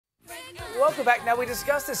Welcome back. Now, we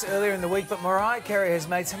discussed this earlier in the week, but Mariah Carey has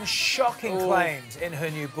made some shocking claims in her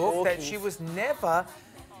new book that she was never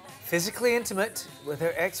physically intimate with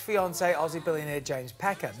her ex-fiance, Aussie billionaire James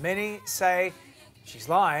Packer. Many say she's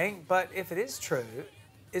lying, but if it is true,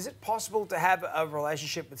 is it possible to have a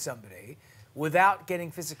relationship with somebody without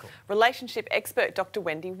getting physical? Relationship expert Dr.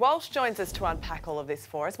 Wendy Walsh joins us to unpack all of this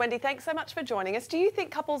for us. Wendy, thanks so much for joining us. Do you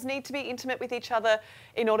think couples need to be intimate with each other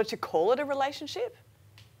in order to call it a relationship?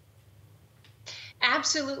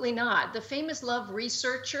 Absolutely not. The famous love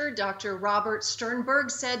researcher, Dr. Robert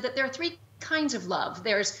Sternebrg, said that there are three kinds of love.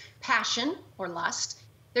 There's passion or lust,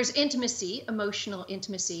 there's intimacy, emotional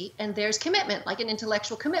intimacy, and there's commitment, like an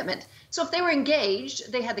intellectual commitment. So if they were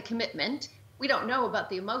engaged, they had the commitment. We don't know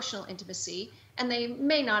about the emotional intimacy, and they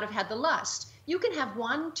may not have had the lust. You can have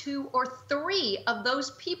one, two, or three of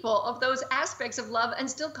those people, of those aspects of love, and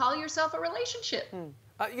still call yourself a relationship.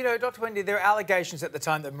 You know, Dr. Wendy, there are allegations at the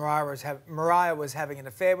time that Mariah was having an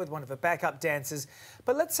affair with one of her backup dancers.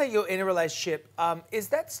 But let's say you're in a relationship. Is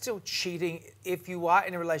that still cheating if you are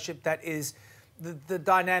in a relationship that is, the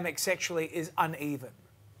dynamic sexually is uneven?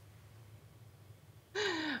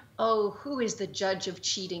 Oh, who is the judge of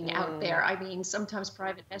cheating out there? I mean, sometimes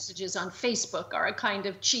private messages on Facebook are a kind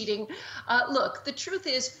of cheating. Look, the truth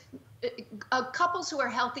is, couples who are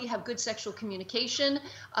healthy have good sexual communication,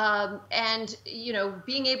 and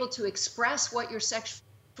being able to express what your sexual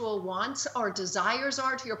wants or desires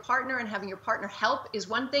are to your partner and having your partner help is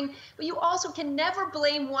one thing, but you also can never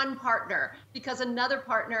blame one partner because another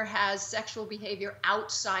partner has sexual behavior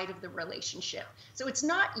outside of the relationship. So it's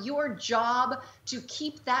not your job to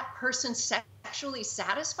keep that person sexually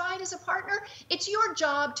satisfied as a partner. It's your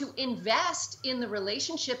job to invest in the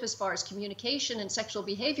relationship as far as communication and sexual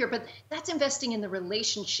behavior, but that's investing in the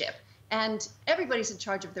relationship, and everybody's in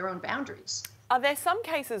charge of their own boundaries. Are there some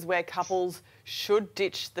cases where couples should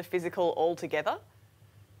ditch the physical altogether?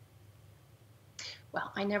 Well,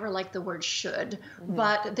 I never like the word should,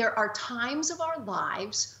 but there are times of our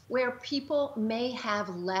lives where people may have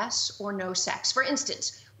less or no sex. For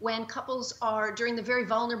instance, when couples are during the very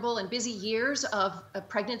vulnerable and busy years of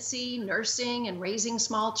pregnancy, nursing, and raising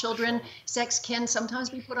small children, sex can sometimes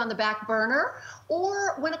be put on the back burner.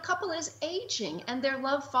 Or when a couple is aging and their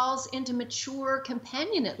love falls into mature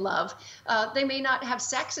companionate love, they may not have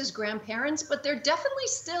sex as grandparents, but they're definitely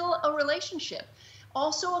still a relationship.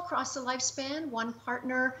 Also, across the lifespan, one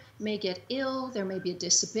partner may get ill, there may be a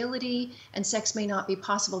disability, and sex may not be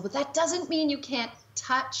possible. But that doesn't mean you can't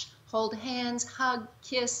touch, hold hands, hug,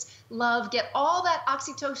 kiss, love, get all that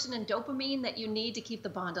oxytocin and dopamine that you need to keep the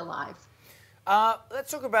bond alive. Let's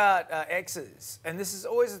talk about exes. And this is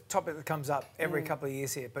always a topic that comes up every couple of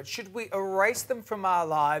years here. But should we erase them from our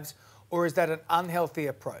lives, or is that an unhealthy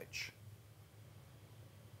approach?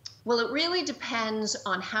 Well, it really depends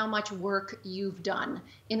on how much work you've done.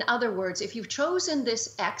 In other words, if you've chosen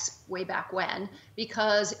this ex way back when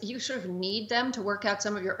because you sort of need them to work out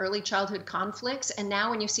some of your early childhood conflicts, and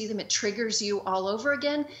now when you see them it triggers you all over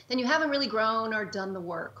again, then you haven't really grown or done the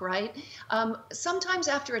work, right? Sometimes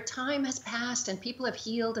after a time has passed and people have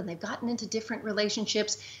healed and they've gotten into different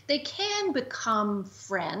relationships, they can become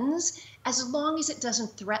friends as long as it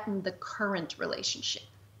doesn't threaten the current relationship.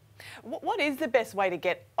 What is the best way to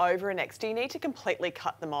get over an ex? Do you need to completely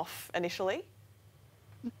cut them off initially?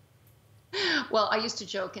 Well, I used to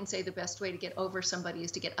joke and say the best way to get over somebody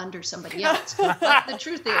is to get under somebody else. But the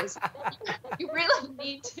truth is, you really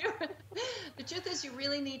need to. The truth is, you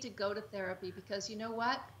really need to go to therapy because you know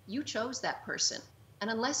what? You chose that person. And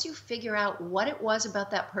unless you figure out what it was about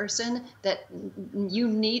that person that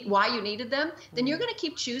why you needed them, then you're going to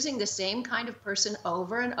keep choosing the same kind of person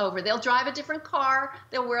over and over. They'll drive a different car,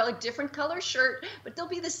 they'll wear a different color shirt, but they'll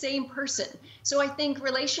be the same person. So I think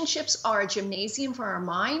relationships are a gymnasium for our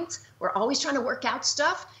minds. We're always trying to work out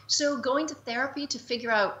stuff. So going to therapy to figure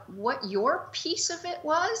out what your piece of it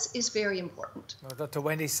was is very important. Well, Dr.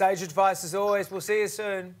 Wendy, sage advice as always. We'll see you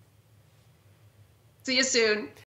soon. See you soon.